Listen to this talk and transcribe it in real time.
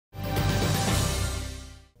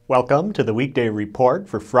Welcome to the Weekday Report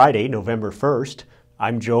for Friday, November 1st.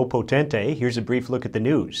 I'm Joe Potente. Here's a brief look at the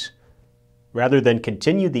news. Rather than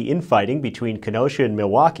continue the infighting between Kenosha and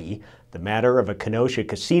Milwaukee, the matter of a Kenosha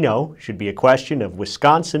casino should be a question of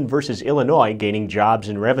Wisconsin versus Illinois gaining jobs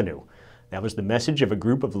and revenue. That was the message of a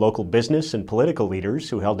group of local business and political leaders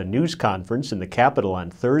who held a news conference in the Capitol on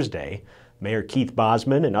Thursday. Mayor Keith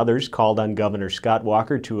Bosman and others called on Governor Scott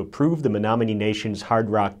Walker to approve the Menominee Nation's Hard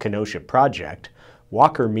Rock Kenosha project.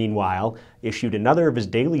 Walker, meanwhile, issued another of his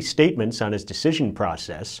daily statements on his decision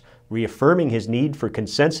process, reaffirming his need for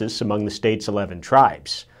consensus among the state's 11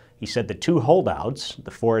 tribes. He said the two holdouts, the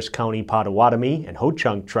Forest County Potawatomi and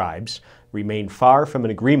Ho-Chunk tribes, remain far from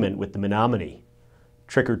an agreement with the Menominee.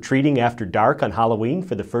 Trick-or-treating after dark on Halloween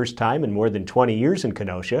for the first time in more than 20 years in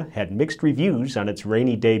Kenosha had mixed reviews on its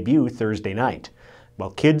rainy debut Thursday night.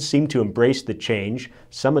 While kids seemed to embrace the change,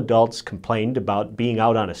 some adults complained about being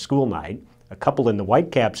out on a school night. A couple in the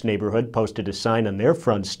Whitecaps neighborhood posted a sign on their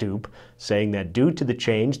front stoop saying that due to the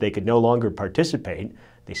change they could no longer participate.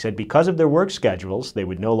 They said because of their work schedules they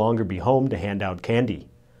would no longer be home to hand out candy.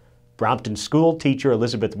 Brompton School teacher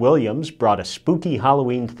Elizabeth Williams brought a spooky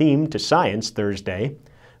Halloween theme to science Thursday.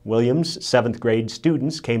 Williams' 7th grade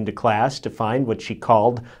students came to class to find what she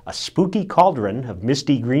called a spooky cauldron of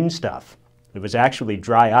misty green stuff. It was actually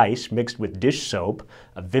dry ice mixed with dish soap,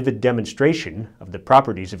 a vivid demonstration of the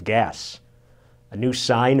properties of gas. A new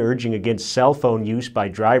sign urging against cell phone use by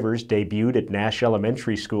drivers debuted at Nash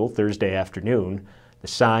Elementary School Thursday afternoon. The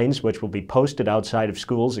signs, which will be posted outside of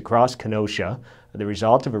schools across Kenosha, are the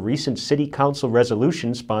result of a recent City Council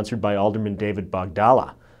resolution sponsored by Alderman David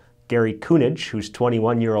Bogdala. Gary Kunich, whose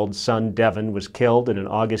 21-year-old son Devin was killed in an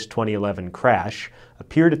August 2011 crash,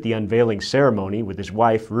 appeared at the unveiling ceremony with his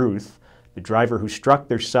wife Ruth. The driver who struck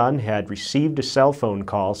their son had received a cell phone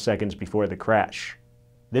call seconds before the crash.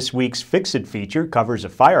 This week's Fix It feature covers a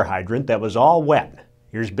fire hydrant that was all wet.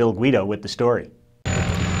 Here's Bill Guido with the story.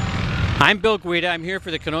 I'm Bill Guida. I'm here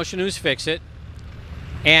for the Kenosha News Fix It.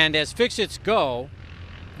 And as Fix Its go,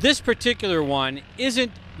 this particular one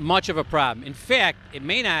isn't much of a problem. In fact, it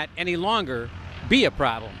may not any longer be a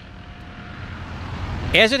problem.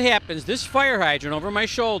 As it happens, this fire hydrant over my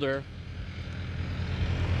shoulder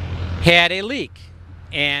had a leak.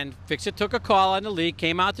 And Fix It took a call on the leak,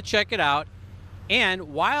 came out to check it out.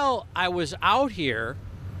 And while I was out here,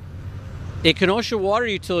 a Kenosha water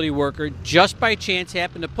utility worker just by chance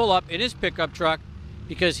happened to pull up in his pickup truck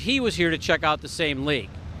because he was here to check out the same leak.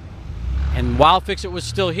 And while Fix It was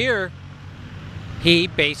still here, he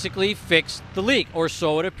basically fixed the leak, or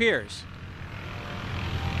so it appears.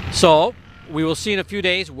 So we will see in a few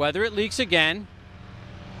days whether it leaks again.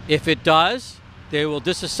 If it does, they will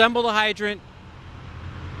disassemble the hydrant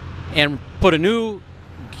and put a new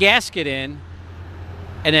gasket in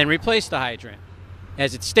and then replace the hydrant.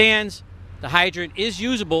 As it stands, the hydrant is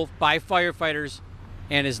usable by firefighters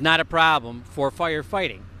and is not a problem for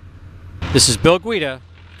firefighting. This is Bill Guida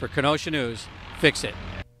for Kenosha News. Fix It.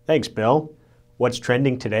 Thanks, Bill. What's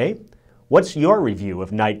trending today? What's your review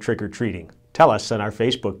of night trick-or-treating? Tell us on our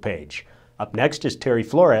Facebook page. Up next is Terry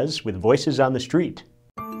Flores with Voices on the Street.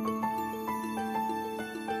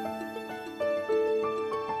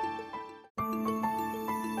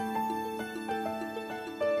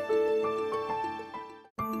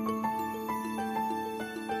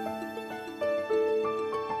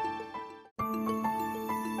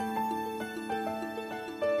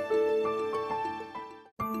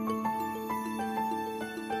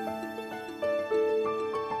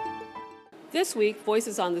 This week,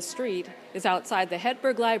 Voices on the Street is outside the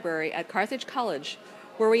Hedberg Library at Carthage College,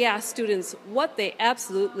 where we ask students what they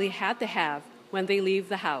absolutely had to have when they leave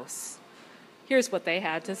the house. Here's what they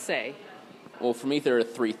had to say. Well, for me, there are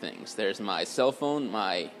 3 things. There's my cell phone,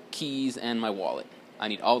 my keys, and my wallet. I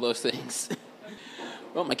need all those things.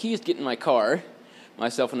 Well, my keys get in my car, my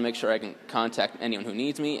cell phone to make sure I can contact anyone who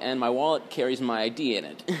needs me, and my wallet carries my ID in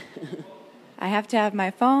it. I have to have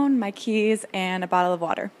my phone, my keys, and a bottle of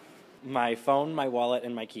water. My phone, my wallet,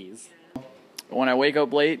 and my keys. When I wake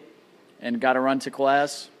up late and got to run to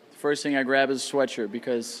class, the first thing I grab is a sweatshirt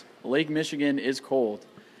because Lake Michigan is cold.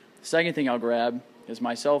 The second thing I'll grab is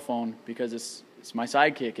my cell phone because it's my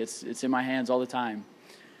sidekick. It's in my hands all the time.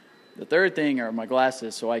 The third thing are my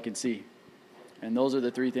glasses so I can see. And those are the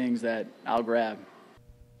 3 things that I'll grab.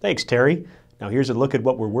 Thanks, Terry. Now here's a look at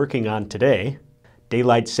what we're working on today.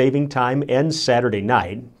 Daylight saving time ends Saturday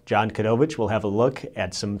night. John Kanovich will have a look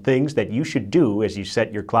at some things that you should do as you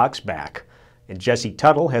set your clocks back. And Jesse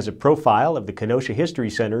Tuttle has a profile of the Kenosha History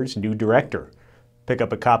Center's new director. Pick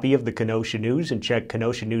up a copy of the Kenosha News and check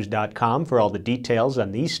kenoshanews.com for all the details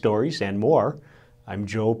on these stories and more. I'm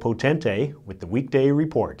Joe Potente with the Weekday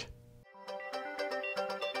Report.